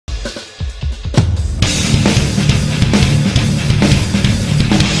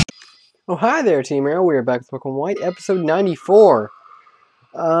Oh, hi there, Team Arrow. We are back with Pokemon White, episode 94.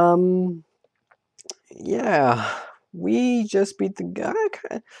 Yeah, we just beat the guy.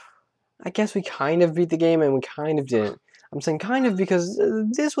 I guess we kind of beat the game and we kind of didn't. I'm saying kind of because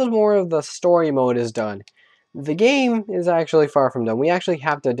this was more of the story mode is done. The game is actually far from done. We actually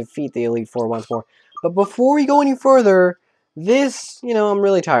have to defeat the Elite Four once more. But before we go any further, I'm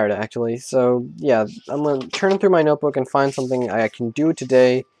really tired actually. So yeah, I'm gonna turn through my notebook and find something I can do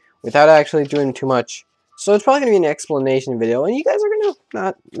today without actually doing too much. So it's probably gonna be an explanation video, and you guys are gonna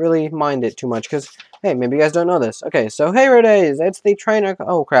not really mind it too much because hey, maybe you guys don't know this. Okay, so Hero Days, it's the trainer.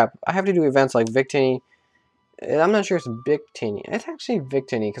 Oh crap, I have to do events like Victini. I'm not sure it's Victini. It's actually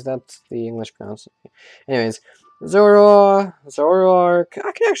Victini because that's the English pronunciation. Anyways, Zoroark.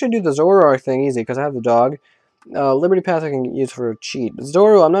 I can actually do the Zoroark thing easy because I have the dog. Liberty Pass I can use for a cheat.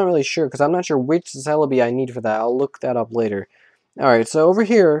 Zoro, I'm not really sure because I'm not sure which Celebi I need for that. I'll look that up later. Alright, so over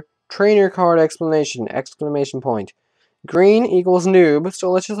here, trainer card explanation, exclamation point. Green equals noob,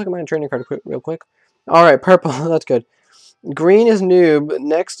 so let's just look at my trainer card real quick. Alright, purple, that's good. Green is noob,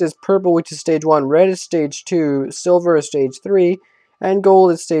 next is purple, which is stage 1, red is stage 2, silver is stage 3, and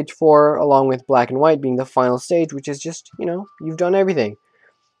gold is stage 4, along with black and white being the final stage, which is just, you've done everything.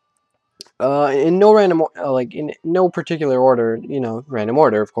 In no random, in no particular order, random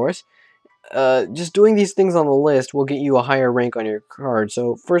order, of course. Just doing these things on the list will get you a higher rank on your card.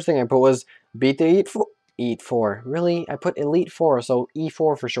 So first thing I put was beat the Elite Four. Really? I put Elite Four, so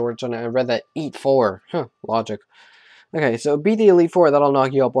E4 for short, so I read that Eat 4. Huh, logic. Okay, so beat the Elite Four, that'll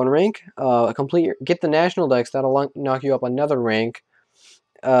knock you up one rank. Get the National Dex, that'll knock you up another rank.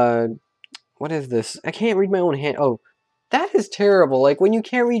 What is this? I can't read my own hand. Oh, that is terrible. Like, when you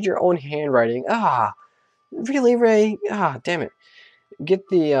can't read your own handwriting. Ah, really, Ray? Ah, damn it. Get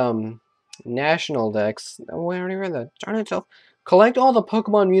the, National Dex. Oh, I already read that. Darn itself. Collect all the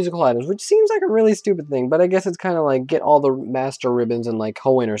Pokemon musical items, which seems like a really stupid thing, but I guess it's kind of like get all the Master Ribbons and like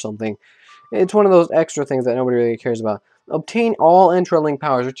Hoenn or something. It's one of those extra things that nobody really cares about. Obtain all Intralink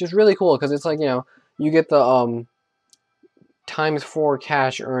powers, which is really cool because it's like, you get the ×4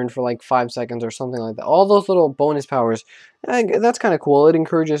 cash earned for like 5 seconds or something like that. All those little bonus powers, that's kind of cool. It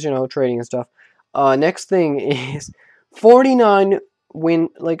encourages, trading and stuff. Next thing is 49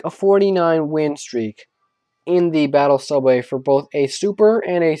 a 49 win streak in the battle subway for both a super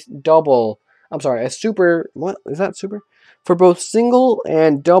and a double. I'm sorry, a super. What is that super? For both single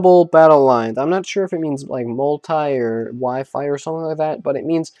and double battle lines. I'm not sure if it means like multi or Wi-Fi or something like that, but it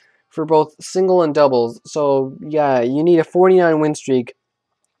means for both single and doubles. So yeah, you need a 49 win streak.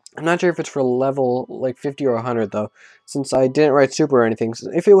 I'm not sure if it's for level like 50 or 100 though, since I didn't write super or anything. So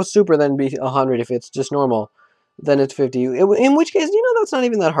if it was super, then it'd be 100. If it's just normal, then it's 50. In which case, that's not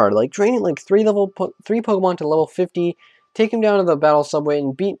even that hard. Like training like three Pokemon to level 50, take them down to the battle subway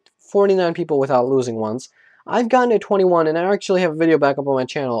and beat 49 people without losing once. I've gotten to 21, and I actually have a video back up on my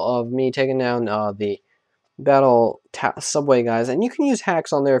channel of me taking down the battle subway guys, and you can use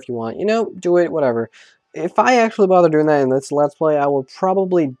hacks on there if you want. Do it, whatever. If I actually bother doing that in this Let's Play, I will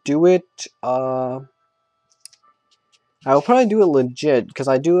probably do it, legit, because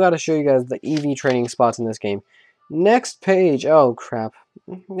I do gotta show you guys the EV training spots in this game. Next page, oh crap.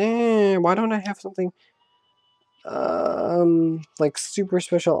 Why don't I have something, like super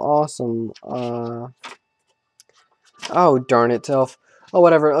special awesome, oh darn itself. Oh,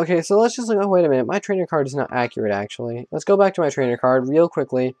 whatever. Okay, so let's just oh, wait a minute. My trainer card is not accurate, actually. Let's go back to my trainer card real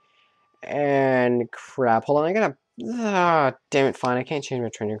quickly. And crap, hold on, I gotta, damn it, fine, I can't change my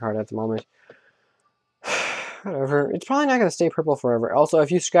trainer card at the moment. Whatever, it's probably not gonna stay purple forever. Also,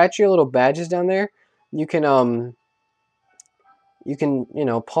 if you scratch your little badges down there, you can,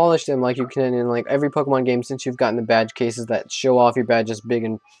 polish them like you can in, like, every Pokemon game since you've gotten the badge cases that show off your badges big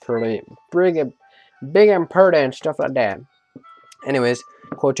and pretty, big and purty and stuff like that. Anyways,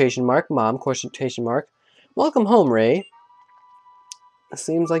 quotation mark, mom, quotation mark. Welcome home, Ray.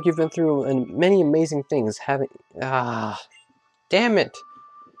 Seems like you've been through many amazing things, haven't... damn it.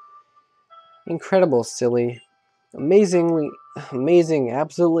 Incredible, silly. Amazing,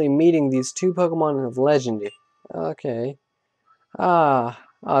 absolutely meeting these two Pokemon of legend. Okay.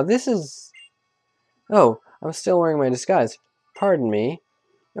 This is... Oh, I'm still wearing my disguise. Pardon me.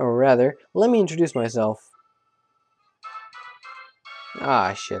 Or rather, let me introduce myself.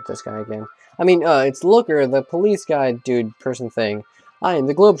 Shit, this guy again. I mean, it's Looker, the police guy dude person thing. I am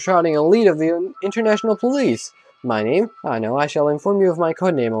the globe-trotting elite of the international police. My name? No, I shall inform you of my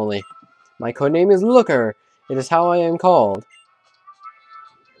codename only. My codename is Looker. It is how I am called.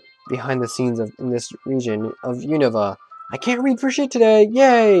 Behind the scenes in this region of Unova. I can't read for shit today.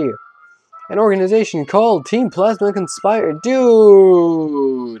 Yay! An organization called Team Plasma conspired.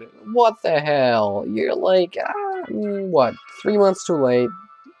 Dude! What the hell? You're like, what? 3 months too late.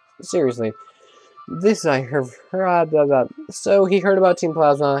 Seriously. This I heard. Blah, blah, blah. So he heard about Team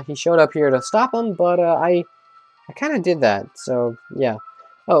Plasma. He showed up here to stop him, but I kind of did that. So yeah.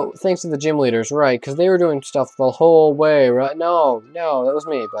 Oh, thanks to the gym leaders, right? Because they were doing stuff the whole way, right? No, that was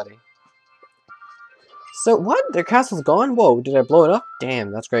me, buddy. So what? Their castle's gone? Whoa! Did I blow it up?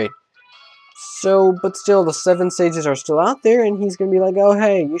 Damn, that's great. So, but still, the 7 sages are still out there, and he's gonna be like, oh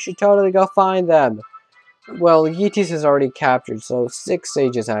hey, you should totally go find them. Well, Yeetis is already captured, so 6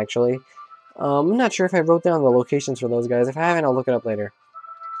 sages actually. I'm not sure if I wrote down the locations for those guys. If I haven't, I'll look it up later.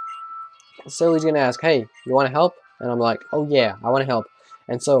 So he's gonna ask, hey, you wanna help? And I'm like, oh yeah, I wanna help.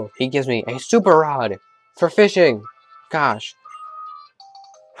 And so he gives me a super rod for fishing. Gosh.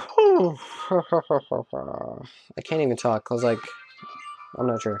 I can't even talk, cause like, I'm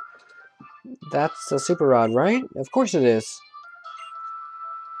not sure. That's a super rod, right? Of course it is.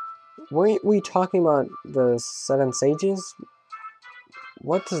 Weren't we talking about the 7 sages?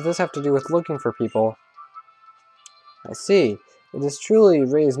 What does this have to do with looking for people? I see. It is truly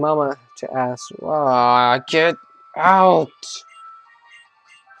Ray's mama to ask. Ah, get out!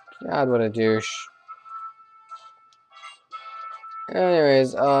 God, what a douche.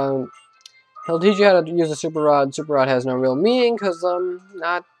 Anyways, he'll teach you how to use a super rod. Super rod has no real meaning, because,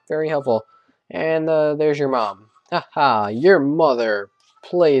 not very helpful. And, there's your mom. Haha, your mother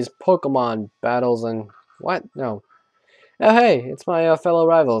plays Pokemon battles and... What? No. Oh, hey, it's my, fellow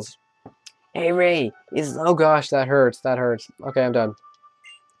rivals. Hey, Ray, oh gosh, that hurts, Okay, I'm done.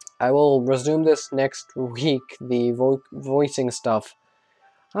 I will resume this next week, the voicing stuff.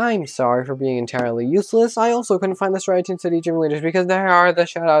 I'm sorry for being entirely useless. I also couldn't find the Striaton City gym leaders because they are the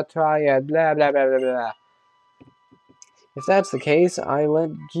Shadow Triad, blah blah blah blah blah. If that's the case, I let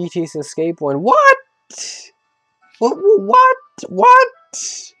GTs escape when— What? What? What?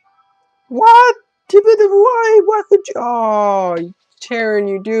 Why? Why could you? Oh, Taryn,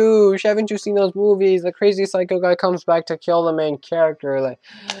 you douche. Haven't you seen those movies? The crazy psycho guy comes back to kill the main character. Like,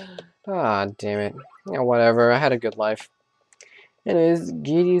 ah, damn it. Yeah, whatever. I had a good life. Anyways,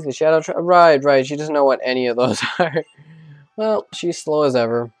 Geedy's the Shadow Right. She doesn't know what any of those are. Well, she's slow as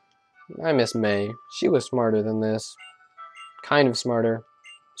ever. I miss May. She was smarter than this. Kind of smarter.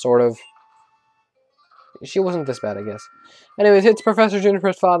 Sort of. She wasn't this bad, I guess. Anyways, it's Professor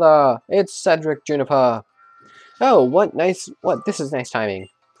Juniper's father. It's Cedric Juniper. Oh, this is nice timing.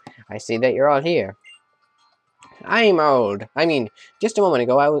 I see that you're all here. I'm old. I mean, just a moment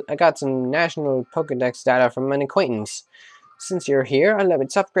ago, I got some national Pokedex data from an acquaintance. Since you're here,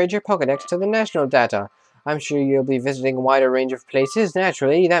 let's upgrade your Pokedex to the national data. I'm sure you'll be visiting a wider range of places.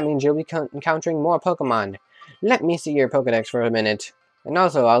 Naturally, that means you'll be encountering more Pokemon. Let me see your Pokedex for a minute. And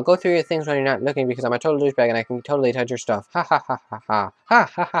also, I'll go through your things when you're not looking because I'm a total douchebag and I can totally touch your stuff. Ha ha ha ha ha. Ha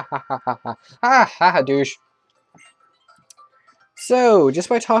ha ha ha ha ha ha. Ha ha ha douche. So, just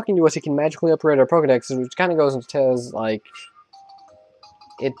by talking to us, he can magically upgrade our Pokedex, which kind of goes and tells, like,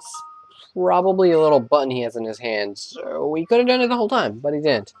 it's probably a little button he has in his hand. So, we could have done it the whole time, but he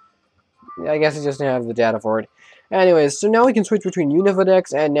didn't. I guess he just didn't have the data for it. Anyways, so now we can switch between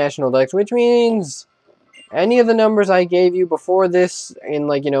Univodex and National Dex, which means any of the numbers I gave you before this, in,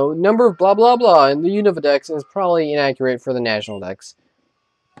 like, you know, number of blah blah blah in the Univodex is probably inaccurate for the National Dex.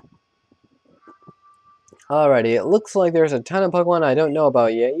 Alrighty, it looks like there's a ton of Pokemon I don't know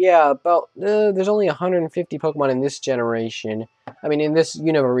about yet. Yeah, there's only 150 Pokemon in this generation. I mean, in this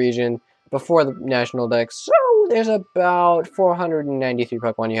Unova region, before the National Dex. So, there's about 493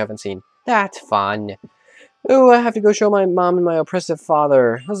 Pokemon you haven't seen. That's fun. Ooh, I have to go show my mom and my oppressive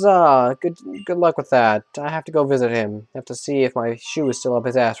father. Huzzah! Good luck with that. I have to go visit him. I have to see if my shoe is still up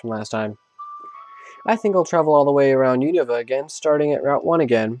his ass from last time. I think I'll travel all the way around Unova again, starting at Route 1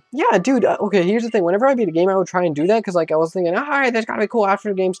 again. Yeah, dude, okay, here's the thing. Whenever I beat a game, I would try and do that, because, like, I was thinking, alright, there's gotta be cool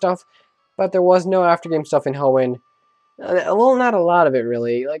after-game stuff. But there was no after-game stuff in Hoenn. Well, not a lot of it,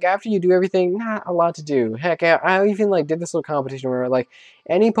 really. Like, after you do everything, not a lot to do. Heck, I even, like, did this little competition where, like,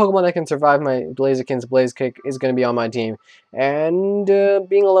 any Pokemon that can survive my Blaziken's Blaze Kick is gonna be on my team. And,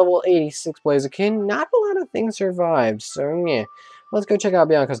 being a level 86 Blaziken, not a lot of things survived, so, yeah. Let's go check out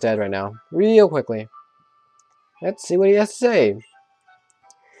Bianca's dad right now, real quickly. Let's see what he has to say.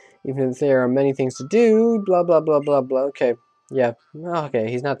 Even if there are many things to do, blah, blah, blah, blah, blah. Okay, yeah, okay,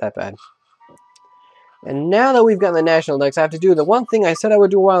 he's not that bad. And now that we've gotten the National Dex, I have to do the one thing I said I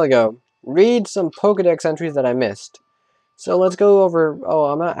would do a while ago. Read some Pokedex entries that I missed. So let's go over... Oh,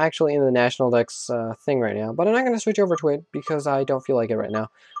 I'm not actually in the National Dex thing right now, but I'm not going to switch over to it because I don't feel like it right now.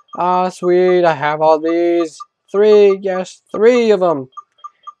 Ah, sweet, I have all these. 3, yes, 3 of them.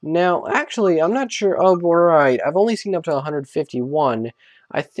 Now, actually, I'm not sure. Oh, right. I've only seen up to 151.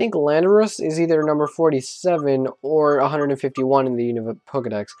 I think Landorus is either number 47 or 151 in the Unova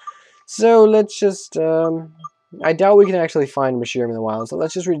Pokedex. So let's just, I doubt we can actually find Mashiram in the wild. So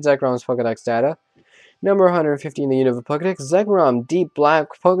let's just read Zekrom's Pokedex data. Number 150 in the Unova Pokedex, Zekrom, Deep Black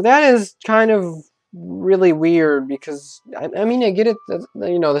Poke. That is kind of really weird because, I mean, I get it. That,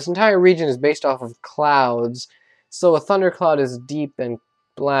 you know, this entire region is based off of clouds. So a thundercloud is deep and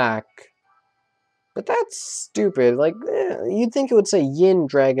black. But that's stupid. Like, you'd think it would say Yin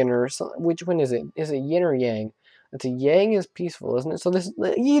Dragon or something. Which one is it? Is it Yin or Yang? It's a Yang is peaceful, isn't it? So this,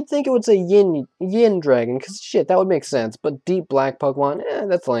 you'd think it would say Yin Dragon, because shit, that would make sense. But deep black Pokemon,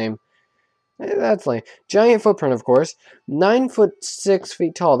 that's lame. That's lame. Giant footprint, of course. 9 foot 6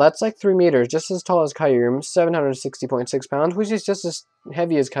 feet tall. That's like 3 meters, just as tall as Kyurem. 760.6 pounds, which is just as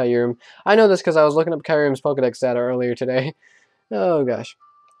heavy as Kyurem. I know this because I was looking up Kyurem's Pokedex data earlier today. Oh gosh.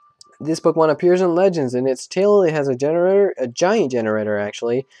 This Pokemon appears in Legends. In its tail, it has a generator, a giant generator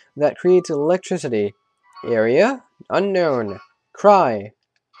actually, that creates electricity. Area unknown. Cry.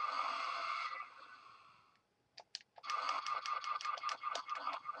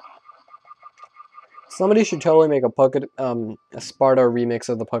 Somebody should totally make a Sparta remix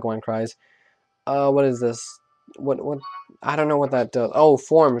of the Pokemon cries. What is this? What? I don't know what that does. Oh,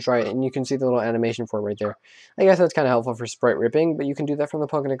 forms, right? And you can see the little animation for it right there. I guess that's kind of helpful for sprite ripping, but you can do that from the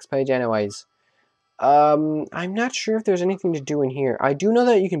Pokedex page anyways. I'm not sure if there's anything to do in here. I do know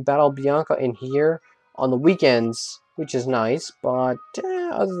that you can battle Bianca in here on the weekends, which is nice, but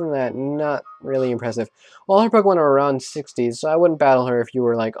other than that, not really impressive. Well, her Pokemon are around 60s, so I wouldn't battle her if you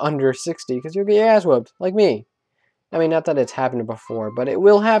were, like, under 60, because you'll get your ass whooped, like me. I mean, not that it's happened before, but it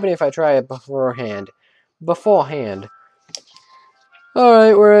will happen if I try it beforehand.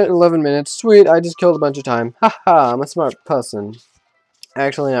 Alright, we're at 11 minutes. Sweet, I just killed a bunch of time. Haha, I'm a smart person.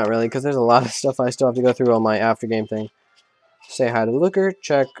 Actually, not really, because there's a lot of stuff I still have to go through on my aftergame thing. Say hi to Looker,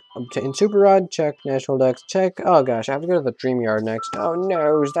 check. In Super Rod, check. National Dex, check. Oh gosh, I have to go to the Dream Yard next. Oh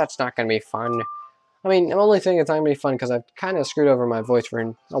no, that's not going to be fun. I mean, I'm only saying it's not going to be fun because I've kind of screwed over my voice for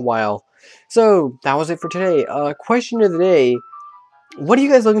a while. So, that was it for today. Question of the day. What are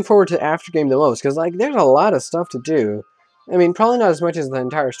you guys looking forward to Aftergame the most? Because, like, there's a lot of stuff to do. I mean, probably not as much as the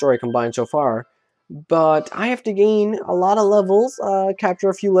entire story combined so far. But I have to gain a lot of levels, capture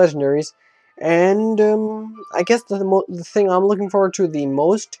a few legendaries, and I guess the thing I'm looking forward to the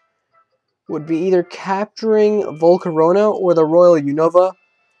most would be either capturing Volcarona or the Royal Unova,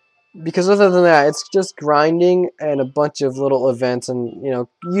 because other than that, it's just grinding and a bunch of little events and, you know,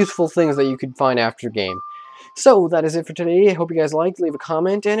 useful things that you could find after game. So, that is it for today. I hope you guys liked. Leave a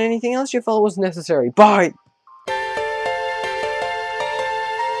comment, and anything else you felt was necessary. Bye!